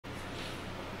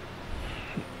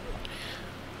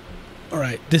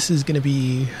Alright, this is going to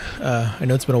be, I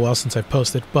know it's been a while since I've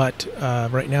posted, but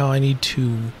right now I need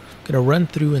to run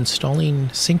through installing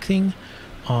Syncthing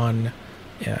on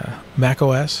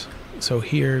macOS. So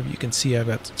here you can see I've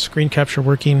got screen capture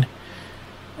working,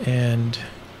 and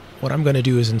what I'm going to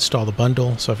do is install the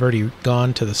bundle. So I've already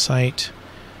gone to the site,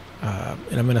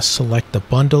 and I'm going to select the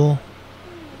bundle.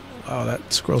 Oh,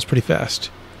 that scrolls pretty fast.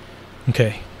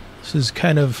 Okay, this is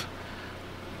kind of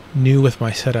new with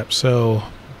my setup, so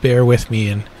bear with me,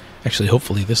 and actually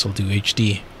hopefully this will do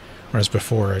HD, whereas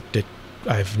before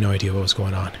I have no idea what was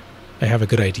going on. I have a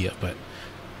good idea, but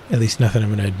at least nothing I'm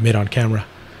going to admit on camera.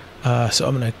 So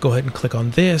I'm going to go ahead and click on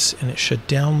this, and it should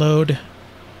download.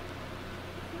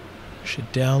 It's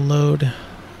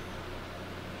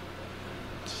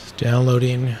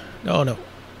downloading. Oh no.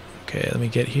 Okay, let me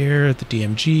get here at the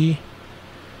DMG.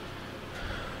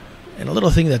 And a little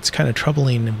thing that's kind of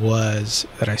troubling was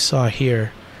that I saw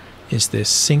here is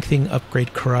this Syncthing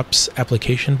Upgrade Corrupts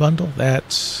application bundle.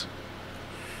 That's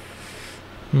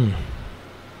a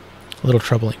little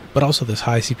troubling, but also this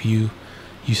high CPU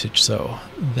usage, so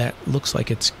that looks like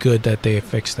it's good that they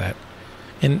fixed that.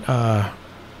 And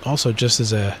also, just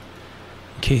as in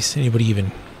case anybody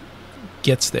even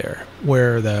gets there,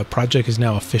 where the project is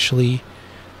now officially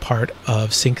part of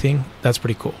Syncthing, that's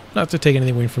pretty cool. Not to take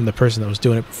anything away from the person that was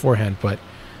doing it beforehand, but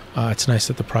it's nice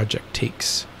that the project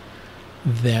takes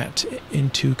that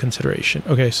into consideration.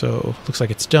 Okay, so looks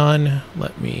like it's done.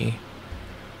 Let me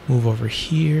move over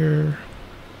here,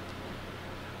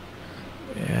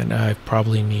 and I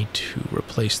probably need to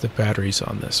replace the batteries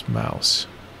on this mouse.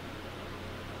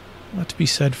 A lot to be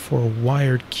said for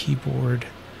wired keyboard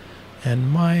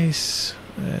and mice.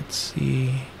 Let's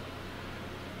see,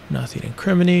 nothing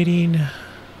incriminating.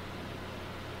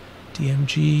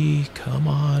 DMG, come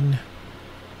on.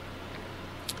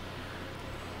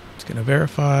 It's going to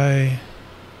verify.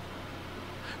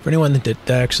 For anyone that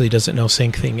actually doesn't know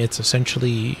Syncthing, it's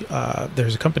essentially,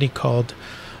 there's a company called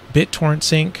BitTorrent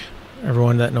Sync.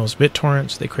 Everyone that knows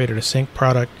BitTorrents, they created a sync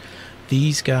product.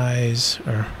 These guys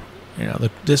are,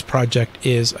 this project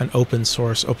is an open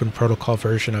source, open protocol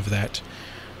version of that.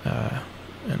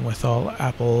 And with all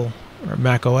Apple or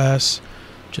macOS,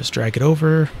 just drag it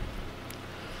over,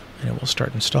 and it will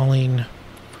start installing.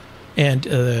 And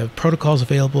the protocol's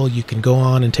available. You can go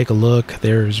on and take a look.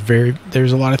 There's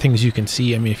a lot of things you can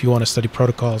see. I mean, if you want to study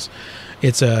protocols,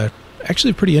 it's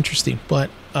actually pretty interesting. But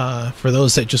for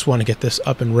those that just want to get this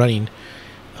up and running,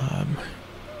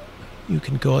 you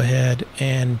can go ahead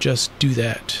and just do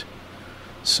that.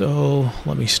 So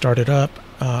let me start it up.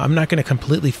 I'm not going to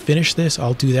completely finish this.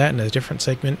 I'll do that in a different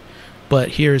segment.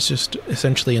 But here's just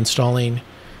essentially installing.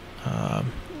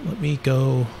 Let me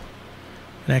go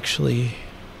and actually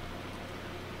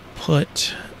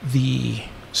put the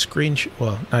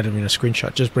not even a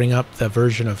screenshot, just bring up the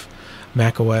version of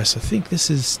macOS. I think this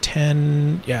is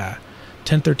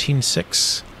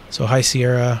 10.13.6, so High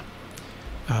Sierra.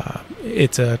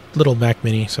 It's a little Mac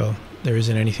Mini, so there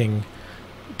isn't anything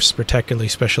particularly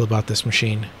special about this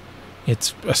machine.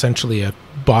 It's essentially a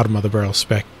bottom of the barrel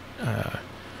spec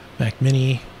Mac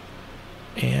Mini,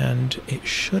 and it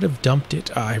should have dumped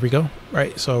it. Here we go.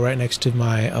 Right, so right next to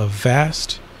my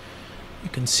Avast. You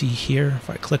can see here,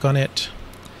 if I click on it,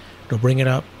 it'll bring it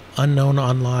up, unknown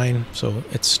online, so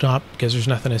it's stopped because there's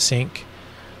nothing to sync.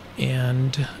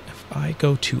 And if I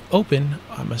go to open,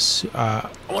 I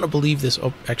want to believe this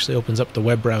actually opens up the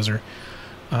web browser.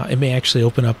 It may actually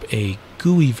open up a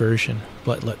GUI version,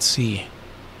 but let's see.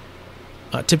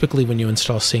 Typically when you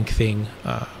install Syncthing,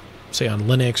 say on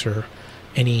Linux or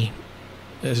any,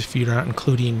 as if you're not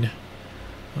including,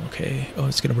 okay, oh,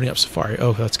 it's going to bring up Safari.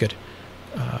 Oh, that's good.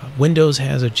 Windows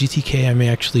has a GTK. I may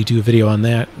actually do a video on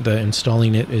that. The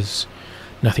installing it is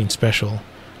nothing special,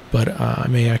 but I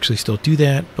may actually still do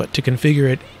that. But to configure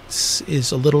it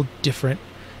is a little different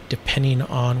depending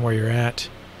on where you're at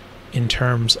in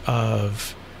terms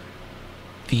of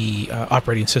the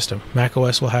operating system.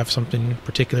 macOS will have something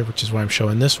particular, which is why I'm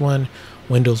showing this one.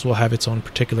 Windows will have its own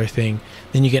particular thing.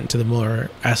 Then you get into the more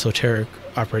esoteric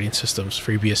operating systems,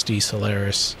 FreeBSD,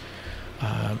 Solaris.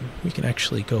 We can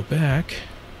actually go back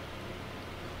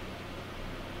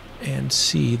and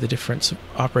see the different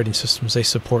operating systems they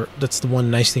support. That's the one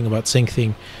nice thing about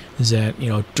Syncthing, is that,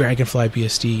 Dragonfly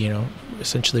BSD,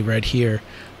 essentially right here,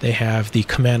 they have the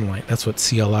command line. That's what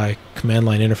CLI, command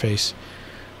line interface.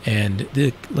 And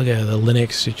look at the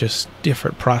Linux, it's just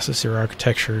different processor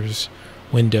architectures,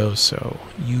 Windows, so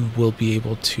you will be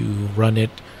able to run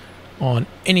it on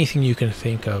anything you can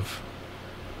think of.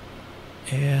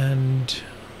 And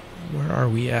where are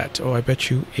we at? Oh, I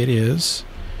bet you it is.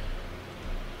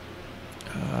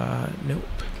 Nope.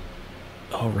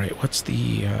 All right, what's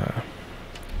the...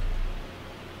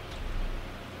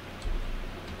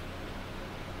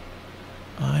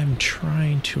 I'm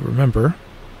trying to remember.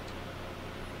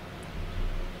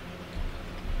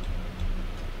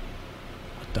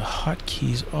 What the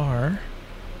hotkeys are.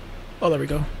 Oh, there we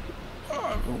go. Oh,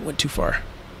 I went too far.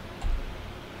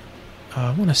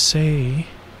 I want to say...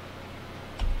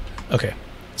 Okay,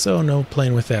 so no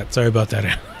playing with that. Sorry about that.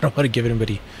 I don't want to give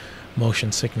anybody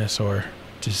motion sickness or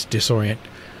just disorient.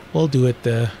 We'll do it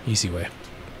the easy way.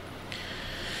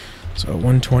 So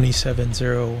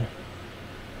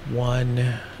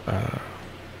 127.0.1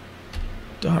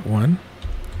 .1,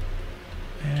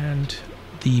 and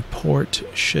the port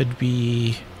should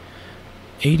be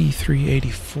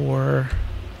 8384.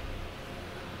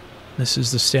 This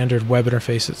is the standard web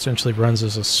interface. It essentially runs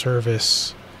as a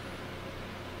service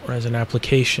or as an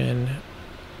application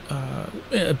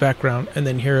background, and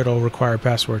then here it'll require a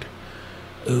password.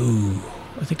 Ooh,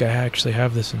 I think I actually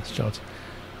have this installed.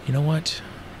 You know what?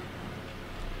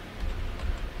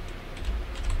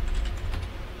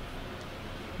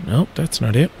 Nope, that's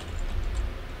not it.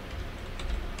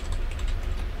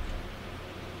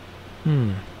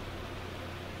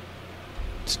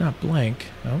 It's not blank.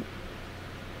 Nope.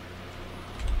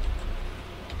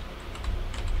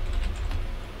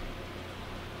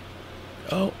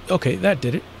 Oh, okay, that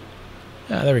did it.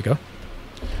 Ah, there we go.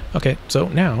 Okay, so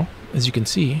now, as you can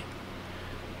see,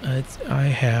 I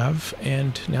have,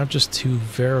 and now just to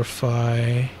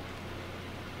verify,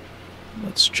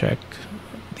 let's check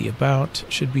the about,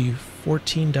 should be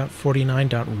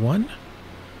 14.49.1.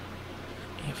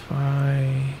 If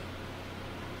I...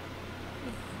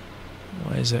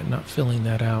 Why is that not filling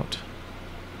that out?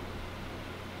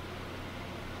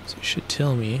 So it should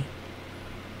tell me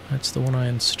that's the one I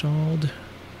installed.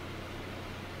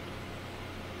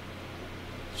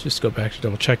 Let's just go back to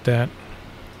double check that.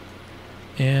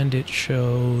 And it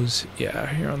shows,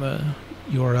 yeah, here on the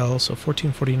URL, so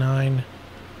 1449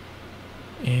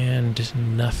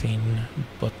 and nothing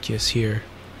but yes here.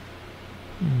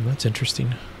 That's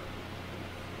interesting.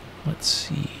 Let's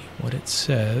see what it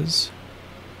says.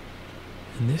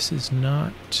 And this is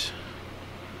not...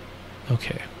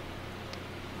 Okay.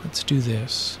 Let's do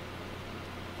this.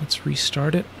 Let's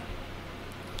restart it.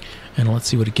 And let's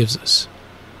see what it gives us.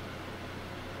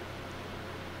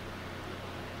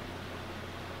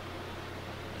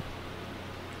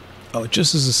 Oh,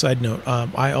 just as a side note,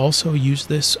 I also use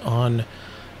this on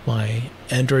my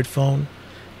Android phone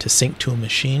to sync to a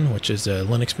machine, which is a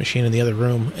Linux machine in the other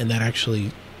room, and that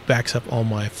actually backs up all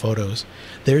my photos.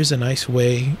 There is a nice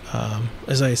way,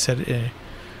 as I said,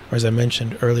 or as I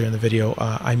mentioned earlier in the video,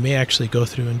 I may actually go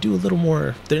through and do a little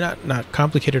more. They're not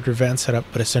complicated or advanced setup,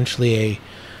 but essentially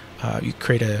you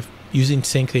create a, using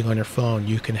Syncthing on your phone,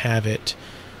 you can have it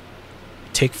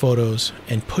take photos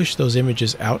and push those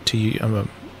images out to you,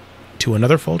 to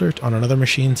another folder on another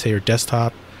machine, say your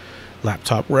desktop,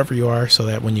 laptop, wherever you are, so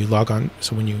that when you log on,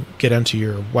 so when you get onto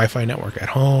your Wi-Fi network at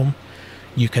home,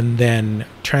 you can then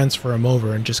transfer them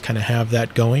over and just kind of have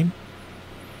that going.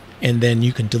 And then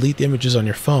you can delete the images on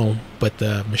your phone, but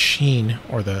the machine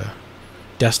or the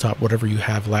desktop, whatever you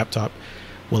have, laptop,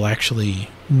 will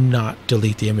actually not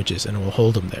delete the images and it will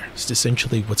hold them there. It's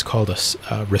essentially what's called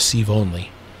a receive only.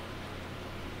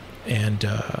 And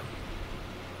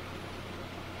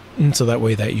so that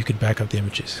way that you could back up the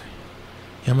images.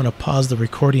 I'm going to pause the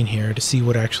recording here to see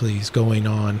what actually is going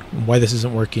on, why this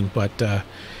isn't working, but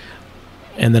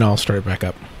and then I'll start it back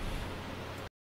up.